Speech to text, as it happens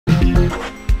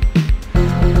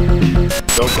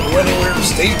Don't go anywhere,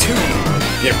 stay tuned.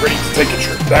 Get ready to take a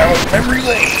trip down memory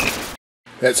lane.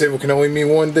 That table can only mean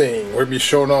one thing. We're going to be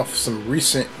showing off some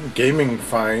recent gaming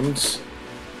finds.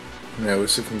 Now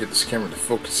let's see if we can get this camera to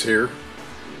focus here.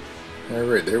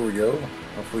 Alright, there we go.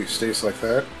 Hopefully it stays like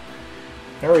that.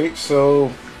 Alright,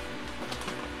 so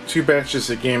 2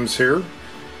 batches of games here.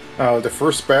 The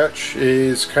first batch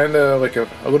is kind of like a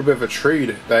little bit of a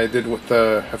trade that I did with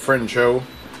a friend Joe.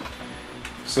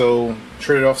 So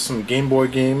traded off some Game Boy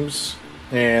games,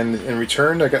 and in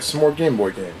return I got some more Game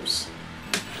Boy games.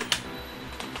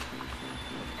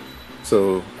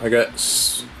 So I got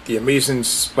the Amazing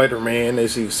Spider-Man,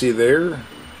 as you can see there.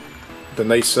 The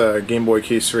nice Game Boy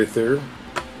case right there.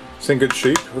 It's in good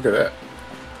shape. Look at that.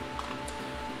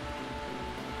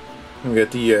 We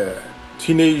got the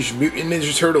Teenage Mutant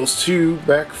Ninja Turtles 2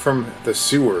 back from the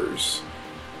sewers.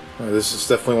 This is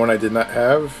definitely one I did not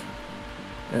have,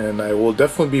 and I will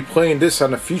definitely be playing this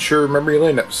on a future Memory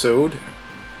Lane episode.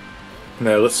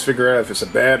 Now let's figure out if it's a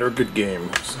bad or good game.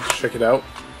 Let's check it out.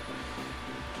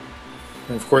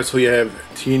 And of course we have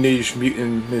Teenage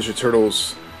Mutant Ninja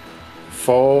Turtles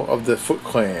Fall of the Foot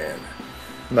Clan.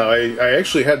 Now I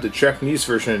actually had the Japanese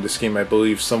version of this game, I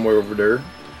believe, somewhere over there.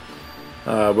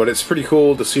 But it's pretty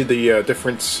cool to see the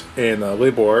difference in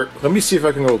label art. Let me see if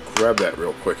I can go grab that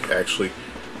real quick, actually.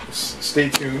 Stay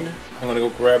tuned. I'm going to go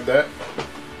grab that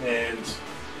and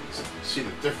see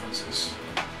the differences.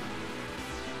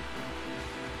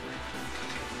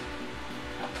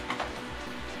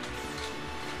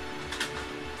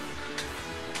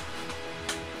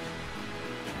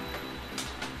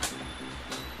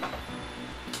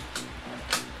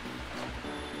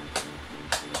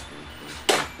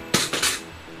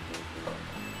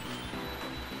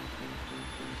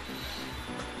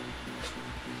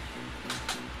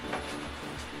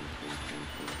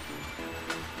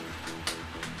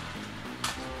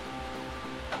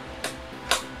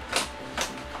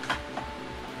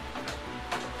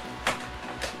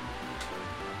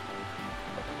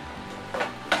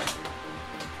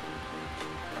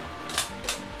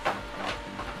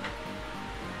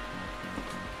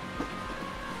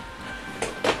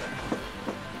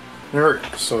 Alright,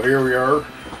 so here we are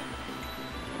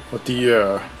with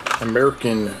the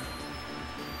American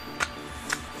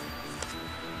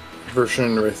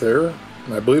version right there.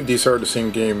 And I believe these are the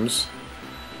same games.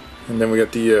 And then we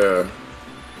got the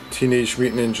Teenage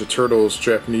Mutant Ninja Turtles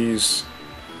Japanese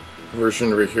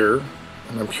version right here.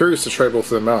 And I'm curious to try both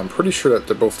of them out. I'm pretty sure that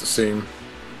they're both the same.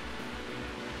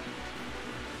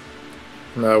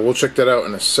 And, we'll check that out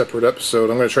in a separate episode.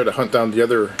 I'm going to try to hunt down the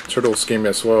other Turtles game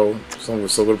as well. Some of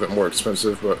it's a little bit more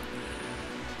expensive, but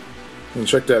you can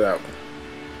check that out.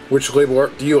 Which label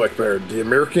art do you like better, the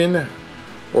American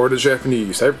or the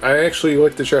Japanese? I actually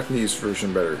like the Japanese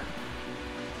version better.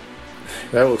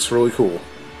 That looks really cool.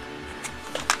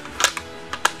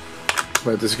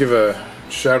 But just give a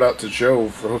shout out to Joe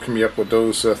for hooking me up with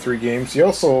those 3 games. He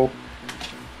also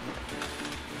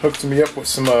hooked me up with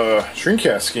some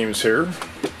Dreamcast games here.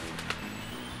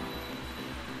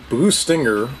 Blue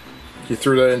Stinger, he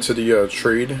threw that into the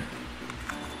trade.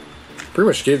 Pretty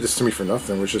much gave this to me for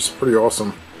nothing, which is pretty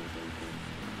awesome.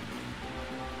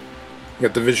 You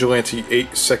got the Vigilante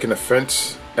 8-second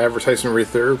offense advertisement right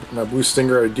there. Now Blue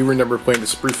Stinger, I do remember playing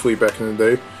this briefly back in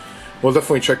the day. We'll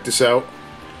definitely check this out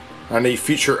on a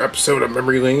future episode of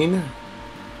Memory Lane.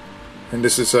 And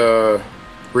this is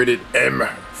rated M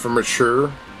for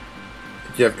mature.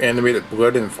 You have animated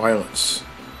blood and violence.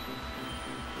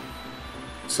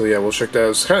 So yeah, we'll check that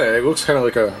out. It looks kind of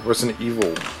like a Resident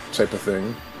Evil type of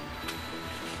thing.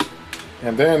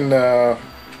 And then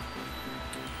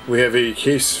we have a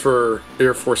case for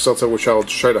Air Force Delta, which I'll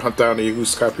try to hunt down a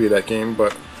loose copy of that game.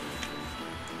 But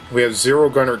we have Zero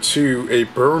Gunner 2, a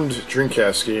burned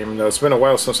Dreamcast game. Now it's been a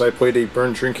while since I played a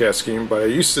burned Dreamcast game, but I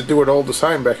used to do it all the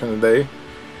time back in the day.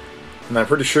 And I'm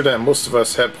pretty sure that most of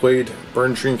us had played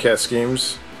burned Dreamcast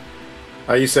games.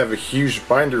 I used to have a huge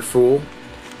binder full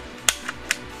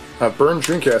of burned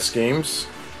Dreamcast games,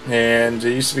 and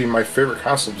it used to be my favorite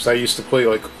console because I used to play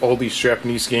like all these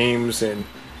Japanese games and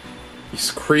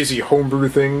these crazy homebrew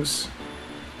things.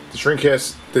 The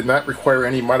Dreamcast did not require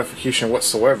any modification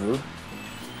whatsoever.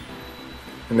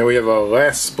 And then we have a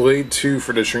Last Blade 2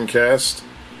 for the Dreamcast.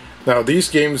 Now these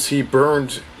games he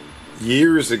burned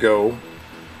years ago,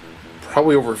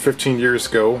 probably over 15 years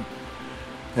ago,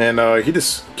 and he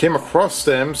just came across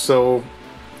them, so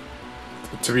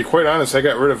to be quite honest, I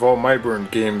got rid of all my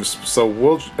burned games. So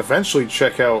we'll eventually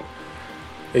check out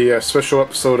a special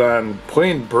episode on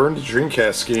playing burned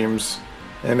Dreamcast games,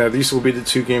 and these will be the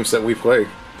 2 games that we play.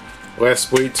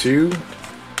 Last Blade 2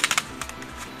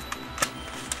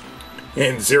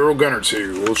 and Zero Gunner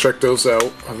 2. We'll check those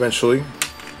out eventually.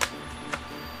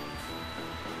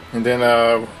 And then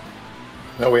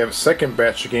now we have a second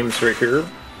batch of games right here.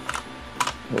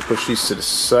 We'll push these to the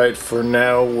side for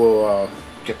now. We'll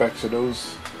get back to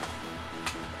those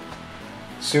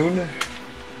soon.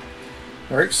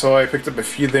 Alright, so I picked up a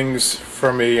few things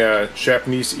from a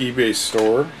Japanese eBay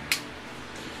store.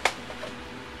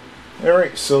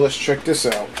 Alright, so let's check this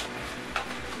out.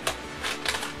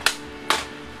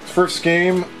 First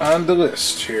game on the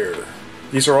list here.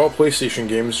 These are all PlayStation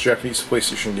games, Japanese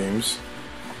PlayStation games.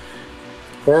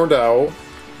 Horned Owl.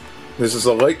 This is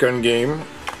a light gun game.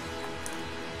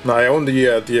 Now I own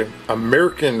the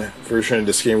American version of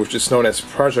this game, which is known as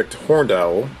Project Horned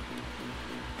Owl.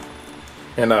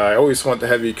 And I always want to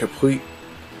have a complete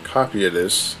copy of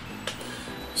this.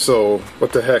 So,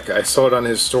 what the heck, I saw it on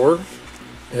his store.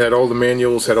 It had all the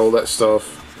manuals, had all that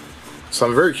stuff. So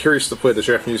I'm very curious to play the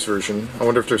Japanese version. I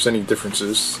wonder if there's any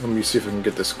differences. Let me see if I can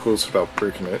get this close without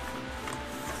breaking it.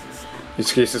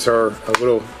 These cases are a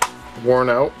little worn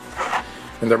out.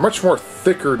 And they're much more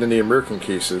thicker than the American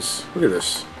cases. Look at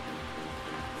this.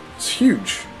 It's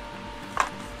huge.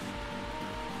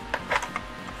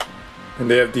 And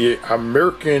they have the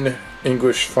American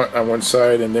English font on one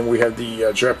side, and then we have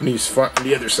the Japanese font on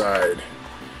the other side.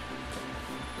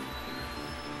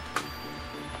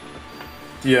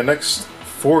 The next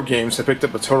 4 games, I picked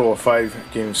up a total of 5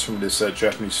 games from this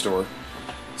Japanese store.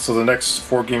 So the next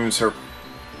 4 games are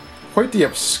quite the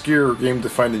obscure game to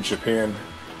find in Japan.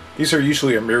 These are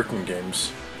usually American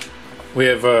games. We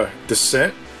have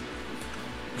Descent,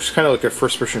 which is kind of like a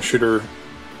first-person shooter,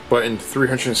 but in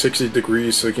 360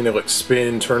 degrees, so you can like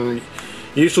spin, turn.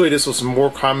 Usually this was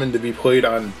more common to be played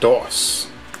on DOS.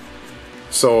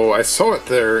 So I saw it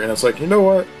there, and I was like, you know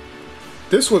what?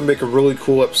 This would make a really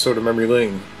cool episode of Memory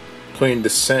Lane, playing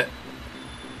Descent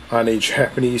on a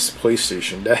Japanese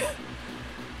PlayStation.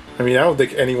 I mean, I don't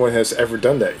think anyone has ever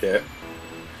done that yet.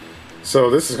 So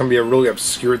this is going to be a really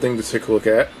obscure thing to take a look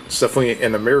at. It's definitely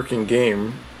an American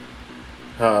game,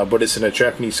 but it's in a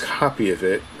Japanese copy of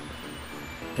it.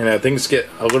 And things get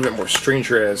a little bit more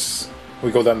stranger as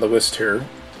we go down the list here.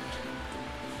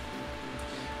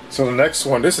 So the next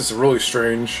one, this is really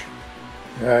strange.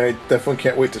 I definitely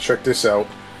can't wait to check this out.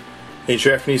 A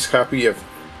Japanese copy of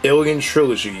Alien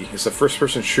Trilogy. It's a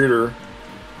first-person shooter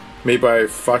made by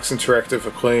Fox Interactive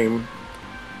Acclaim.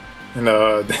 And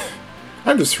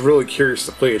I'm just really curious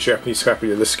to play a Japanese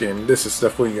copy of this game. This is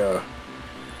definitely going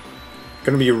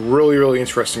to be really, really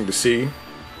interesting to see.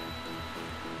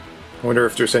 I wonder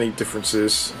if there's any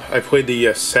differences. I played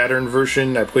the Saturn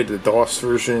version. I played the DOS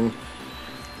version.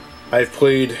 I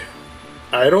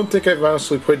don't think I've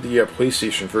honestly played the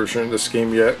PlayStation version of this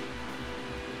game yet.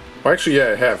 Well, actually, yeah,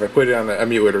 I have. I played it on the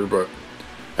emulator, but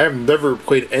I have never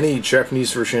played any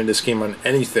Japanese version of this game on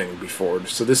anything before.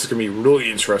 So this is going to be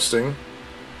really interesting.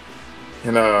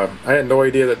 And I had no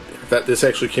idea that this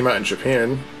actually came out in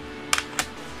Japan.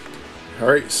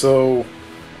 Alright, so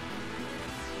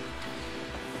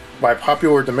by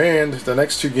popular demand, the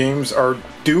next 2 games are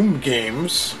Doom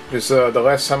games. Because the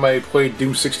last time I played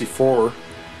Doom 64,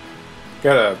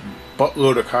 got a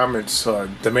buttload of comments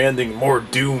demanding more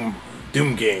Doom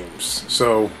games.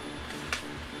 So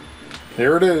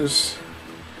here it is.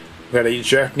 We got a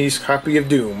Japanese copy of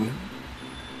Doom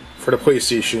for the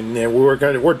PlayStation, and we're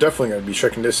definitely gonna be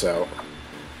checking this out.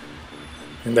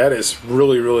 And that is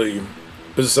really, really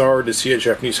bizarre to see a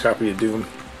Japanese copy of Doom.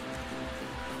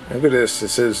 Look at this. It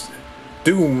says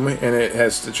Doom, and it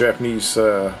has the Japanese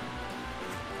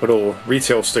little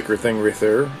retail sticker thing right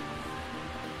there.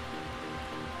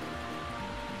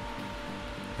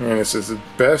 And it says the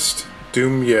best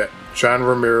Doom yet, John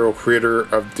Romero, creator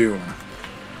of Doom.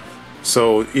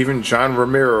 So even John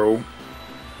Romero,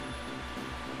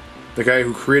 the guy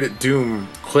who created Doom,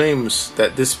 claims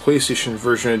that this PlayStation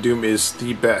version of Doom is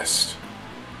the best.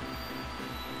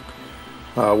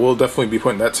 We'll definitely be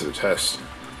putting that to the test.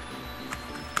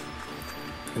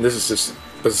 And this is just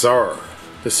bizarre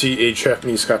to see a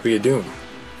Japanese copy of Doom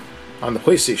on the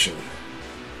PlayStation.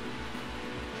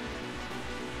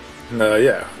 And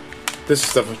yeah, this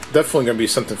is definitely going to be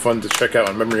something fun to check out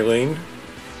on Memory Lane.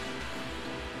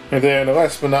 And then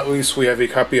last but not least, we have a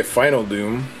copy of Final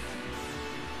Doom.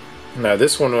 Now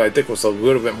this one I think was a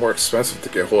little bit more expensive to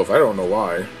get hold of. I don't know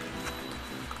why.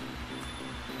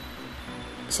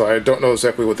 So I don't know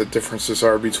exactly what the differences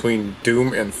are between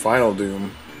Doom and Final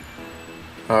Doom.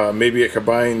 Maybe it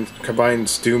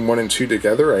combines Doom 1 and 2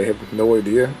 together. I have no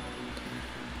idea.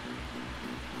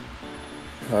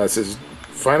 It says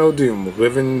Final Doom,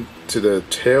 living to the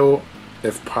tail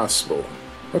if possible.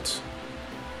 What?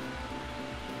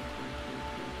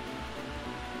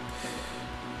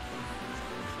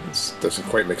 This doesn't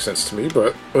quite make sense to me,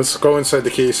 but let's go inside the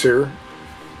case here.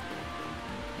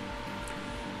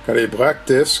 Got a black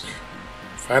disc,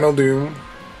 Final Doom,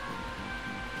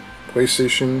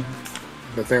 PlayStation.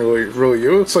 Nothing really.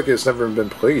 It looks like it's never been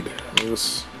played. I mean, it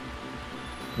was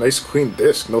nice, clean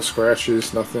disc, no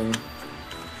scratches, nothing.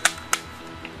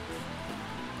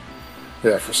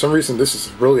 Yeah, for some reason this is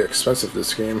really expensive.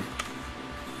 This game.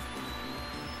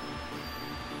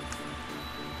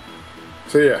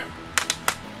 So yeah,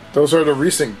 those are the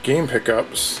recent game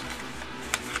pickups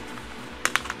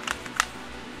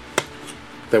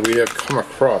that we have come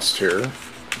across here.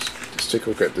 Let's take a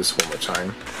look at this one more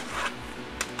time.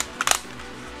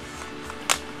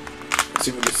 Let's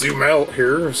see if we can zoom out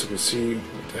here so we can see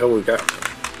what the hell we got.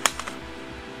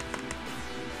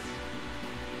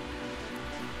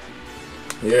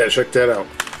 Yeah, check that out.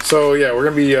 So yeah, we're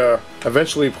gonna be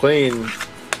eventually playing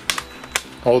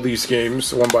all these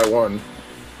games one by one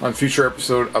on future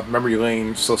episode of Memory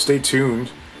Lane. So stay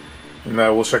tuned, and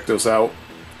we'll check those out.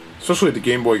 Especially the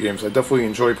Game Boy games. I definitely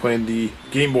enjoy playing the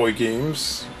Game Boy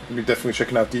games. I'll be definitely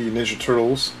checking out the Ninja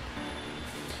Turtles.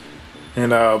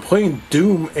 And playing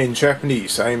Doom in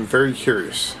Japanese. I am very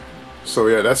curious. So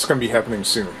yeah, that's going to be happening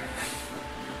soon.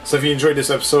 So if you enjoyed this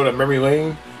episode of Memory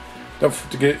Lane, don't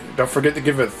forget to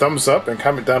give it a thumbs up and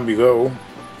comment down below.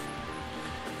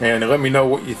 And let me know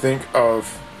what you think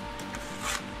of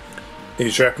a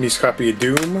Japanese copy of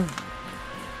Doom,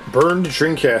 burned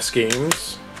Dreamcast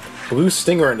games, Blue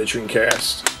Stinger on the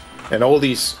Dreamcast, and all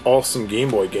these awesome Game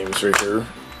Boy games right here.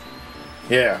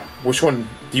 Yeah, which one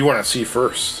do you want to see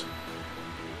first?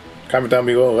 Comment down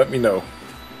below and let me know.